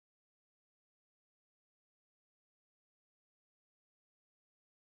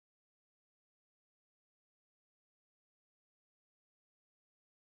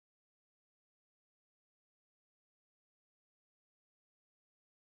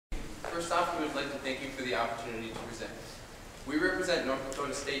First off, we would like to thank you for the opportunity to present. We represent North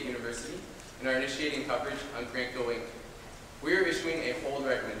Dakota State University and are initiating coverage on Grantco Inc. We are issuing a hold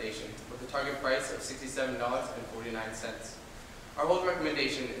recommendation with a target price of $67.49. Our hold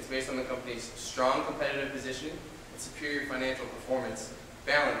recommendation is based on the company's strong competitive positioning and superior financial performance,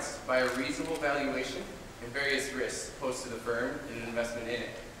 balanced by a reasonable valuation and various risks posed to the firm and an investment in it.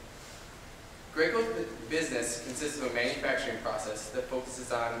 Grantco's business consists of a manufacturing process that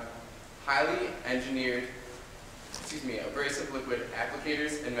focuses on highly engineered, abrasive liquid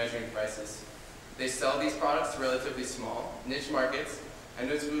applicators and measuring devices. They sell these products to relatively small, niche markets,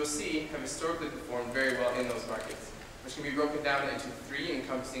 and as we will see, have historically performed very well in those markets, which can be broken down into three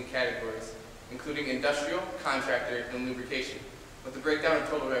encompassing categories, including industrial, contractor, and lubrication, with the breakdown of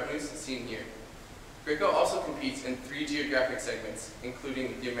total revenues seen here. Grantco also competes in three geographic segments,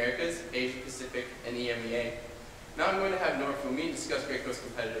 including the Americas, Asia Pacific, and EMEA. Now I'm going to have Nora Fumi discuss Grantco's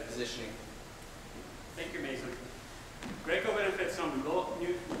competitive positioning. Thank you, Mason. Grantco benefits from low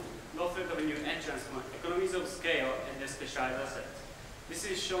threat of a new entrance from economies of scale and their specialized assets. This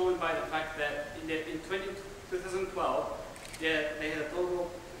is shown by the fact that in 2012, Grantco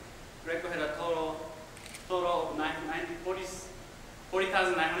had a total of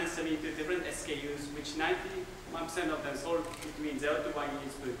 40,972 different SKUs, which 91% of them sold between 0 to 1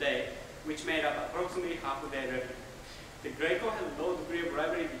 units per day, which made up approximately half of their revenue. The Grantco had a low degree of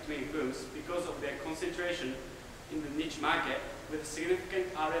rivalry between firms because of their concentration in the niche market, with a significant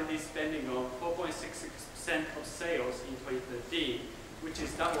R&D spending of 4.66% of sales in 2013, which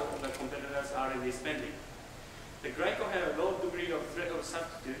is double the competitors' R&D spending. The Grantco had a low degree of threat of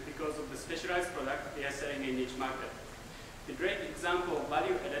substitute because of the specialized product they are selling in niche market. The great example of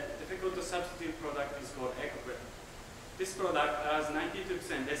value-added, difficult to substitute product is called EcoGrip. This product allows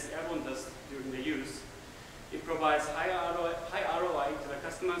 92% less airborne dust during the use. It provides high ROI to the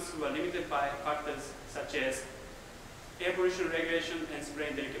customers who are limited by factors such as air pollution regulation and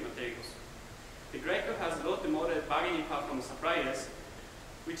spraying delicate materials. The Grantco has low to moderate bargaining power from suppliers,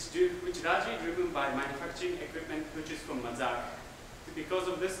 which largely driven by manufacturing equipment purchased from Mazak. Because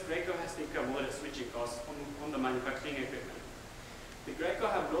of this, Grantco has to incur moderate switching costs on the manufacturing equipment. The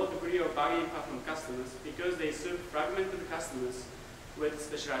Grantco have low degree of bargaining power from customers because they serve fragmented customers with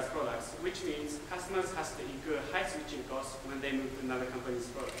specialized products, which means customers have to incur high switching costs when they move to another company's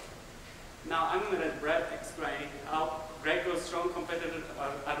product. Now I'm going to let Brad explain how Grantco's strong competitive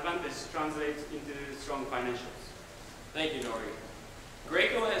advantage translates into strong financials. Thank you, Nori.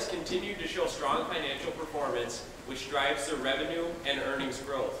 Grantco has continued to show strong financial performance, which drives their revenue and earnings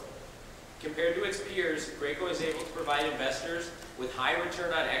growth. Compared to its peers, Grantco is able to provide investors with high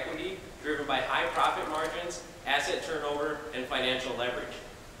return on equity driven by high profit margins, asset turnover, and financial leverage.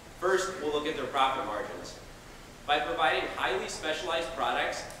 First, we'll look at their profit margins. By providing highly specialized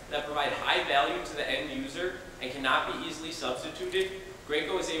products that provide high value to the end user and cannot be easily substituted,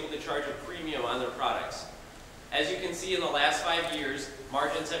 Grantco is able to charge a premium on their products. As you can see in the last 5 years,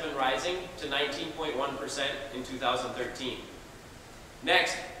 margins have been rising to 19.1% in 2013.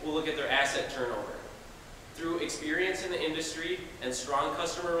 Next, we'll look at their asset turnover. Through experience in the industry and strong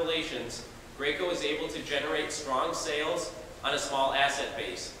customer relations, Grantco is able to generate strong sales on a small asset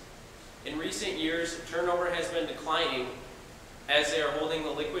base. In recent years, turnover has been declining as they are holding the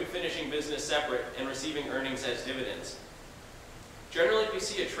liquid finishing business separate and receiving earnings as dividends. Generally, we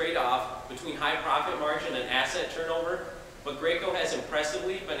see a trade-off between high profit margin and asset turnover, but Grantco has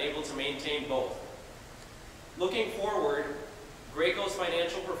impressively been able to maintain both. Looking forward, Grantco's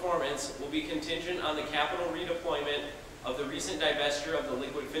financial performance will be contingent on the capital redeployment of the recent divestiture of the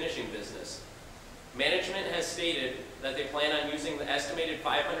liquid finishing business. Management has stated that they plan on using the estimated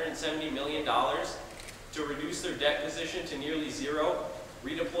 $570 million to reduce their debt position to nearly zero,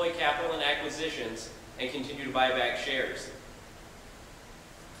 redeploy capital in acquisitions, and continue to buy back shares.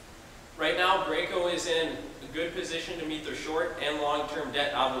 Right now, Grantco is in a good position to meet their short and long-term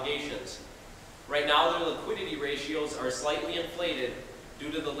debt obligations. Right now, their liquidity ratios are slightly inflated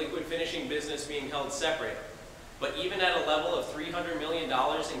due to the liquid finishing business being held separate. But even at a level of $300 million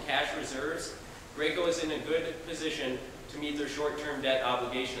in cash reserves, Grantco is in a good position to meet their short-term debt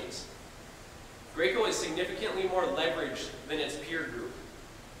obligations. Grantco is significantly more leveraged than its peer group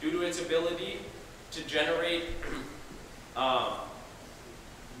due to its ability to generate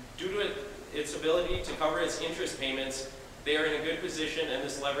cover its interest payments. They are in a good position, and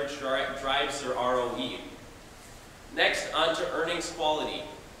this leverage drives their ROE. Next, on to earnings quality.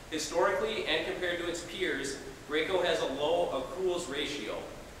 Historically, and compared to its peers, Grantco has a low accruals ratio.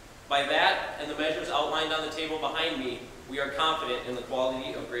 By that, and the measures outlined on the table behind me, we are confident in the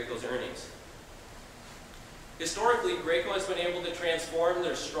quality of Grantco's earnings. Historically, Graco has been able to transform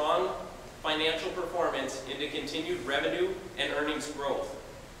their strong financial performance into continued revenue and earnings growth.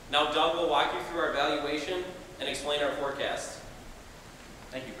 Now Doug will walk you through our valuation and explain our forecast.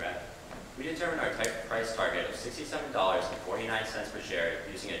 Thank you, Brad. We determined our price target of $67.49 per share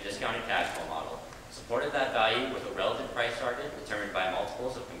using a discounted cash flow model, supported that value with a relative price target determined by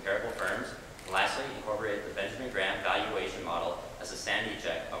multiples of comparable firms, and lastly, incorporated the Benjamin Graham valuation model as a sanity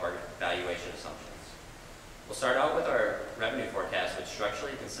check of our valuation assumptions. We'll start out with our revenue forecast, which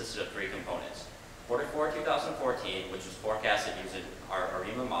structurally consisted of three components. Quarter 4 2014, which was forecasted using our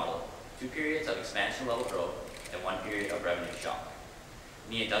ARIMA model, 2 periods of expansion level growth, and 1 period of revenue shock.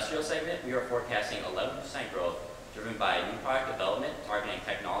 In the industrial segment, we are forecasting 11% growth, driven by new product development targeting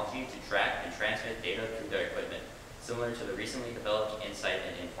technology to track and transmit data through their equipment, similar to the recently developed Insight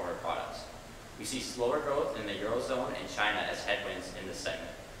and Informer products. We see slower growth in the Eurozone and China as headwinds in this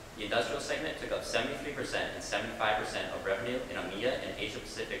segment. The industrial segment took up 73% and 75% of revenue in EMEA and Asia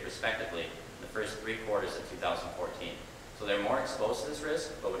Pacific respectively in the first 3 quarters of 2014. So they're more exposed to this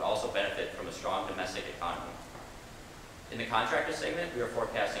risk, but would also benefit from a strong domestic economy. In the contractor segment, we are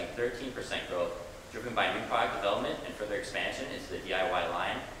forecasting 13% growth, driven by new product development and further expansion into the DIY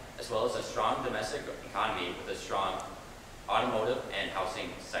line, as well as a strong domestic economy with a strong automotive and housing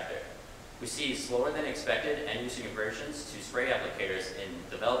sector. We see slower than expected end-use conversions to spray applicators in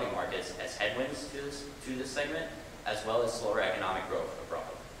developing markets as headwinds to this segment, as well as slower economic growth abroad.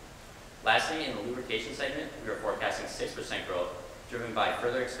 Lastly, in the lubrication segment, we are forecasting 6% growth, driven by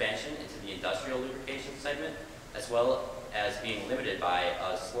further expansion into the industrial lubrication segment, as well as being limited by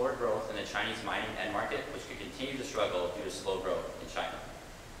a slower growth in the Chinese mining end market, which could continue to struggle due to slow growth in China.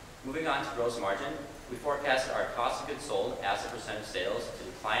 Moving on to gross margin, we forecast our cost of goods sold as a percent of sales to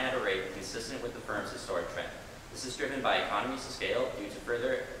decline at a rate consistent with the firm's historic trend. This is driven by economies of scale due to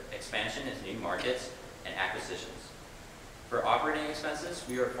further expansion into new markets and acquisitions. For operating expenses,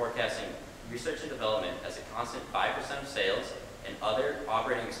 we are forecasting research and development as a constant 5% of sales, and other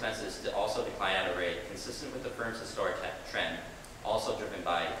operating expenses to also decline at a rate consistent with the firm's historic trend, also driven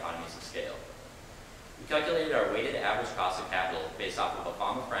by economies of scale. We calculated our weighted average cost of capital based off of a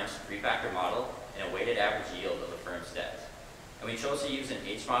Fama-French 3-factor model and a weighted average yield of the firm's debt. And we chose to use an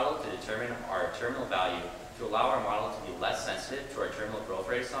H model to determine our terminal value to allow our model to be less sensitive to our terminal growth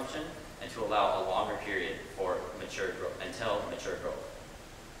rate assumption and to allow a longer period for until mature growth.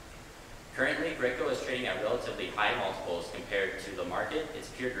 Currently, Graco is trading at relatively high multiples compared to the market, its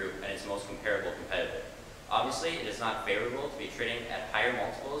peer group, and its most comparable competitor. Obviously, it is not favorable to be trading at higher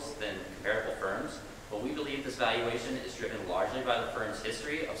multiples than comparable firms, but we believe this valuation is driven largely by the firm's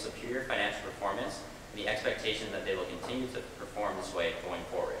history of superior financial performance and the expectation that they will continue to perform this way going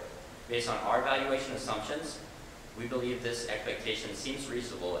forward. Based on our valuation assumptions, we believe this expectation seems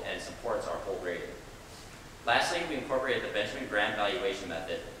reasonable and supports our hold rating. Lastly, we incorporated the Benjamin Graham valuation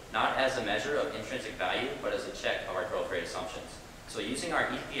method, not as a measure of intrinsic value, but as a check of our growth rate assumptions. So using our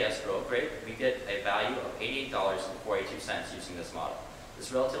EPS growth rate, we get a value of $88.42 using this model.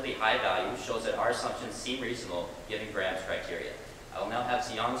 This relatively high value shows that our assumptions seem reasonable given Graham's criteria. I will now have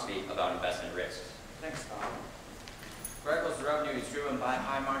Xiong speak about investment risks. Thanks, Tom. Graco's revenue is driven by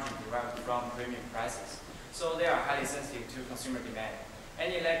high margin derived from premium prices, so they are highly sensitive to consumer demand.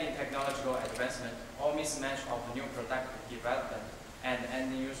 Any lag in technological advancement or mismatch of new product development and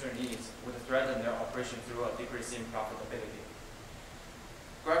end user needs would threaten their operation through a decrease in profitability.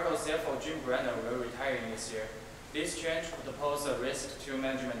 Graco's CFO Jim Brenner will retire this year. This change could pose a risk to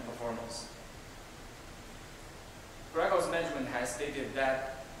management performance. Graco's management has stated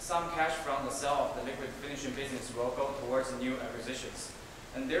that some cash from the sale of the liquid finishing business will go towards new acquisitions,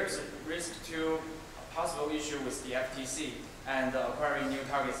 and there is a risk to a possible issue with the FTC and acquiring new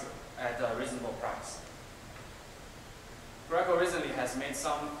targets at a reasonable price. Graco recently has made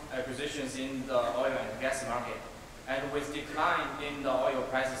some acquisitions in the oil and gas market, and with decline in the oil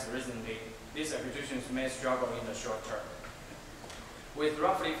prices recently, these acquisitions may struggle in the short term. With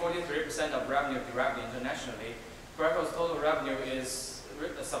roughly 43% of revenue derived internationally, Graco's total revenue is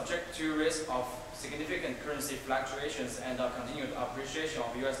subject to risk of significant currency fluctuations and a continued appreciation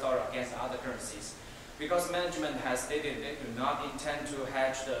of US dollar against other currencies. Because management has stated they do not intend to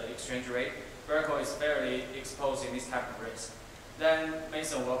hedge the exchange rate, Graco is fairly exposed in this type of risk. Then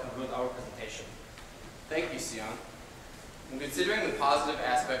Mason will conclude our presentation. Thank you, Xiong. When considering the positive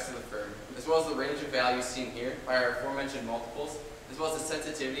aspects of the firm, as well as the range of values seen here by our aforementioned multiples, as well as the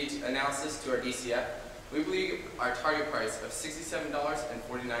sensitivity analysis to our DCF, we believe our target price of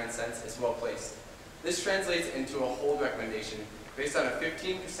 $67.49 is well placed. This translates into a hold recommendation based on a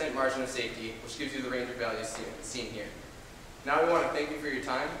 15% margin of safety, which gives you the range of values seen here. Now we want to thank you for your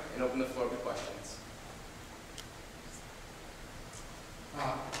time and open the floor to questions.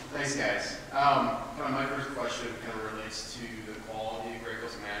 Thanks, guys. My first question kind of relates to the quality of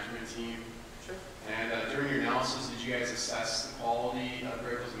Graco's management team. Sure. And during your analysis, did you guys assess the quality of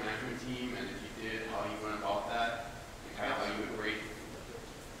Graco's management team? And if you did, how you went about that? And kind of how you would rate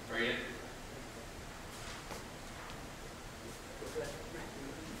it?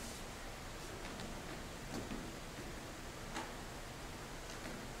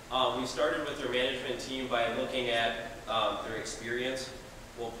 We started with their management team by looking at their experience.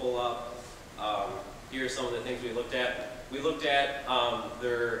 We'll pull up, here are some of the things we looked at. We looked at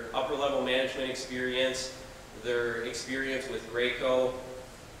their upper level management experience, their experience with Graco,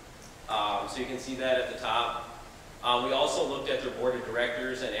 so you can see that at the top. We also looked at their board of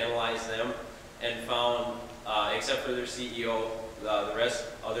directors and analyzed them and found, except for their CEO, the rest,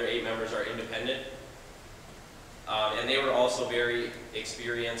 other 8 members are independent. And they were also very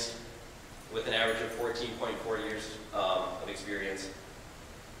experienced with an average of 14.4 years of experience.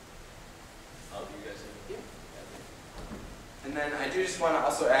 You guys have, And then I do just want to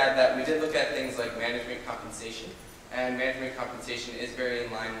also add that we did look at things like management compensation, and management compensation is very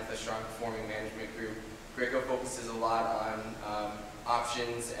in line with a strong performing management group. Graco focuses a lot on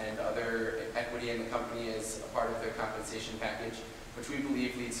options and other equity in the company as a part of their compensation package, which we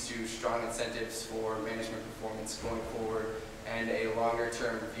believe leads to strong incentives for management performance going forward and a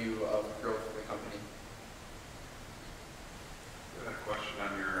longer-term view of growth of the company. I have a question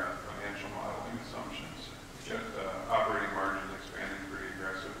on your financial modeling assumptions. You got operating margins expanding pretty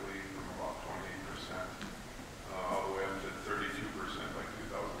aggressively from about 28% all the way up to 32% by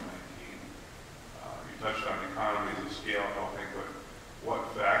 2019. You touched on economies of scale helping, but what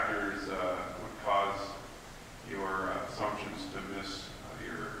factors would cause your assumptions to miss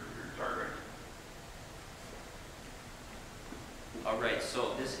your target? All right,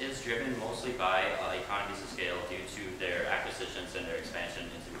 so this is driven mostly by economies of scale due to their acquisitions and their expansion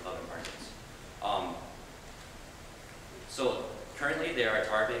into other markets. So currently they are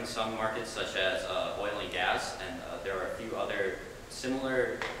targeting some markets such as oil and gas, and there are a few other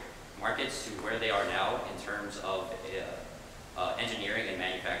similar markets to where they are now in terms of engineering and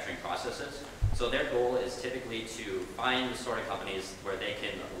manufacturing processes. So their goal is typically to find the sort of companies where they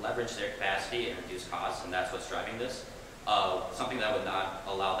can leverage their capacity and reduce costs, and that's what's driving this. Something that would not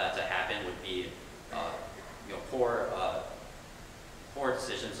allow that to happen would be poor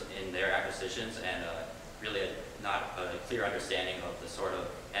decisions in their acquisitions and really not a clear understanding of the sort of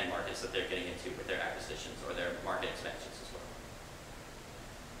end markets that they're getting into with their acquisitions or their market expansions as well.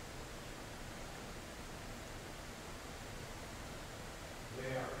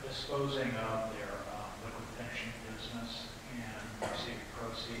 They are disposing of their liquid finishing business and receiving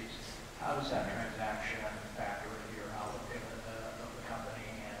proceeds. How does that transaction factor into your outlook of the company,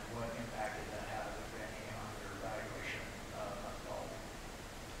 and what impact did that have, if any, on your valuation methodology?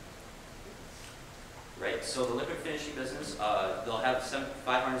 Right, so the liquid finishing business, they'll have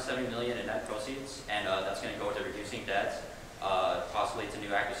 $570 million in net proceeds, and that's going to go to reducing debt, possibly to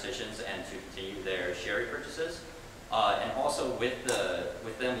new acquisitions, and to continue their share repurchases. And also with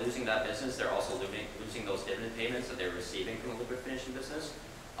them losing that business, they're also losing those dividend payments that they're receiving from the liquid finishing business.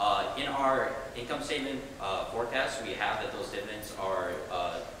 In our income statement forecast, we have that those dividends are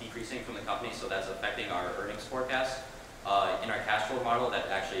decreasing from the company, so that's affecting our earnings forecast. In our cash flow model, that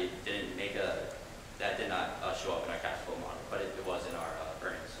actually did not show up in our cash flow model, but it was in our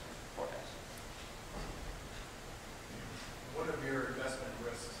earnings forecast. One of your investment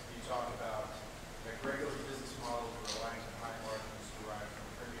risks, you talk about that Graco's business models are relying on high margins derived from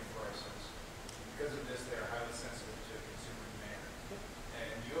premium prices. Because of this, they are highly sensitive to consumer demand. And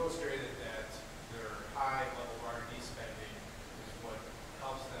you illustrated that their high level of R&D spending is what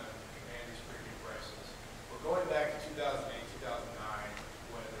helps them command these premium prices. We're going back to 2008,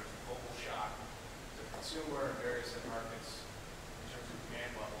 2009, when there's a global shock to the consumer and various end markets in terms of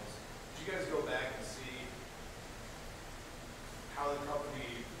demand levels. Did you guys go back and see how the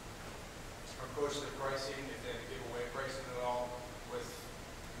company approached their pricing, if they had to give away pricing at all, with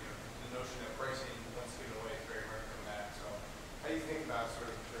the notion that pricing, once given away, is very hard to come back. So how do you think about sort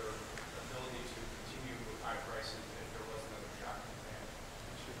of their ability to continue with high prices if there was another shock in demand?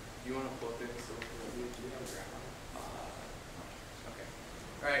 Do you want to quote this? Do we have a graph on it? Okay.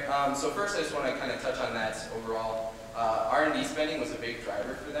 All right, so first I just want to kind of touch on that overall. R&D spending was a big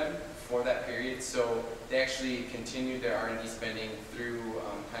driver for them for that period, so they actually continued their R&D spending through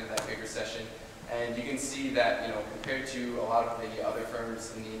kind of that big recession. And you can see that, compared to a lot of the other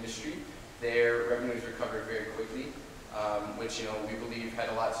firms in the industry, their revenues recovered very quickly, which, we believe had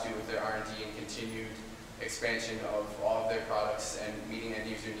a lot to do with their R&D and continued expansion of all of their products and meeting end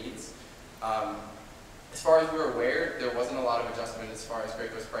user needs. As far as we're aware, there wasn't a lot of adjustment as far as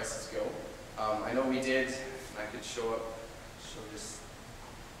Graco's prices go. I know we did, and I could show this.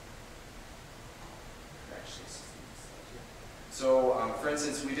 So, for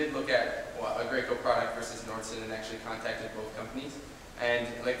instance, we did look at a Graco product versus Nordson and actually contacted both companies. And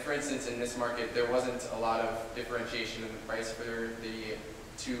like for instance, in this market, there wasn't a lot of differentiation in the price for the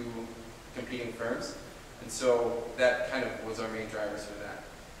two competing firms. And so that kind of was our main drivers for that.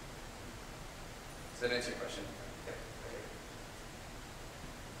 Does that answer your question? Yeah.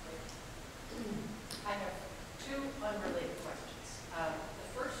 I have two unrelated questions. The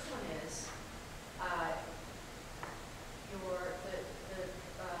first one is, the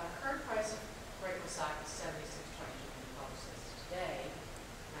current price of Graco stock is $76.22 when you publish this today.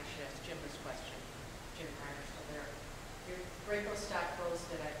 And I should ask Jim this question. Jim Reiner's still there. Your Graco stock closed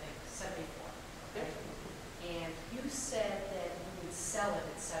at, I think, 74. Okay? And you said that you would sell it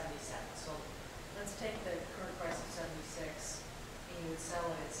at 77. So let's take the current price of 76 and you would sell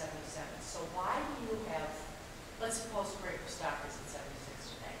it at 77. So why do you have, let's suppose Graco stock is at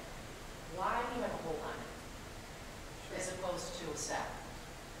 76 today. Why do you have a hold on it as opposed to a sell?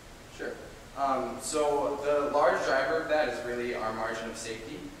 Sure. So the large driver of that is really our margin of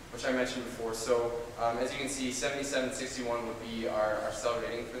safety, which I mentioned before. So as you can see, 77.61 would be our sell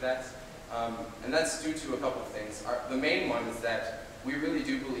rating for that. And that's due to a couple of things. The main one is that we really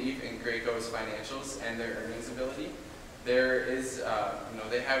do believe in Graco's financials and their earnings ability. There is,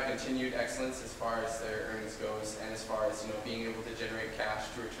 they have continued excellence as far as their earnings goes and as far as, being able to generate cash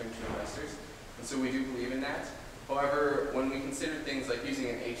to return to investors. And so we do believe in that. However, when we consider things like using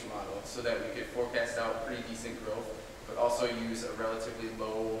an H model so that we could forecast out pretty decent growth, but also use a relatively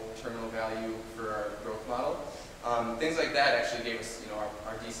low terminal value for our growth model, things like that actually gave us,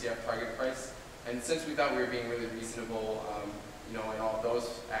 our DCF target price. And since we thought we were being really reasonable, in all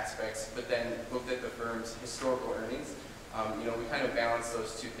those aspects, but then looked at the firm's historical earnings, we kind of balanced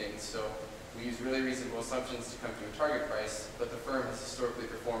those two things. So we use really reasonable assumptions to come to a target price, but the firm has historically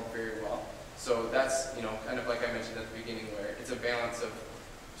performed very well. So that's, kind of like I mentioned at the beginning, where it's a balance of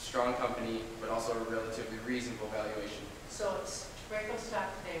strong company, but also a relatively reasonable valuation. So it's Graco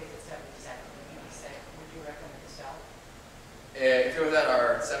stock today was at 77. Would you recommend to sell? If it was at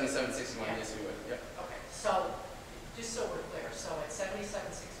our 77.61, yes, we would. Yep. Okay. So just so we're clear, so at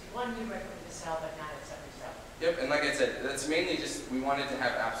 77.61, you recommend to sell, but not at 77. Yep. And like I said, that's mainly just we wanted to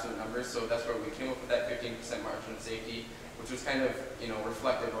have absolute numbers, so that's where we came up with that 15% margin of safety, which was kind of,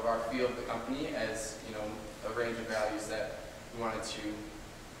 reflective of our feel of the company as, a range of values that we wanted to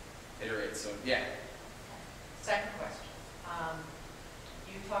iterate. So, yeah. Second question.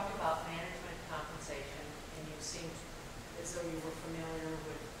 You talked about management compensation, and you seemed as though you were familiar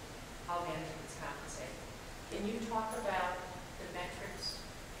with how management's compensated. Can you talk about the metrics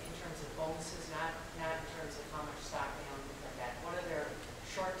in terms of bonuses, not in terms of how much stock they own, things like that? What are their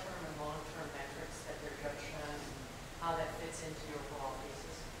short-term and long-term metrics that they're judged on, and how that fits into your overall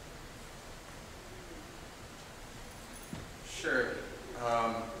thesis? Sure.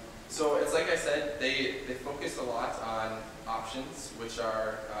 So it's like I said, they focus a lot on options, which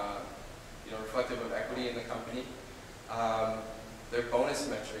are reflective of equity in the company. Their bonus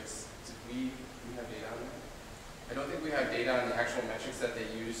metrics. Did we have data on that? I don't think we have data on the actual metrics that they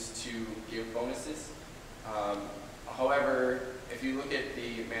use to give bonuses. However, if you look at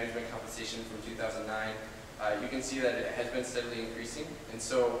the management compensation from 2009, you can see that it has been steadily increasing. And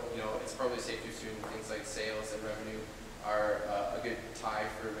so, it's probably safe to assume things like sales and revenue are a good tie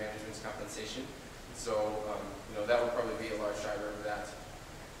for management's compensation. So, that would probably be a large driver of that.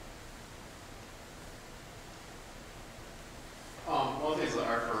 One of the things that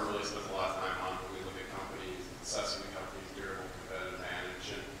our firm really spends a lot of time on when we look at companies, assessing the company's durable competitive advantage.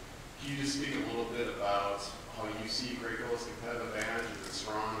 And can you just speak a little bit about how you see Graco's competitive advantage? Is it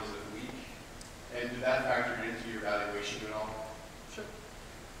strong? Is it weak? And did that factor into your valuation at all? Sure. I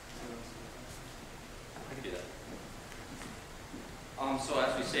can do that. So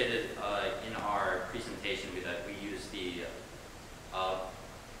as we stated in our presentation, we use the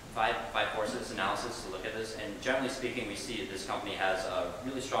five forces analysis to look at this. And generally speaking, we see this company has a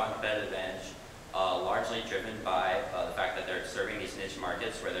really strong competitive advantage, largely driven by the fact that they're serving these niche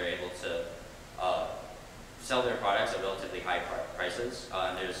markets where they're able to sell their products at relatively high prices.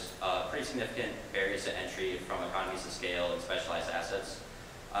 And there's pretty significant barriers to entry from economies of scale and specialized assets.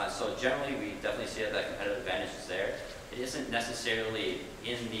 So generally, we definitely see that competitive advantage is there. It isn't necessarily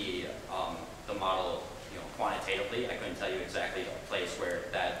in the model, quantitatively. I couldn't tell you exactly a place where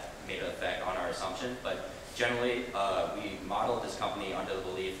that made an effect on our assumption, but generally, we modeled this company under the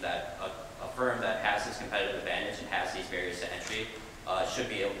belief that a firm that has this competitive advantage and has these barriers to entry should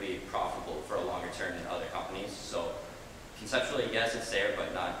be able to be profitable for a longer term than other companies. So conceptually, yes, it's there,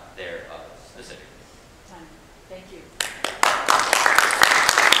 but not there specifically. Thank you.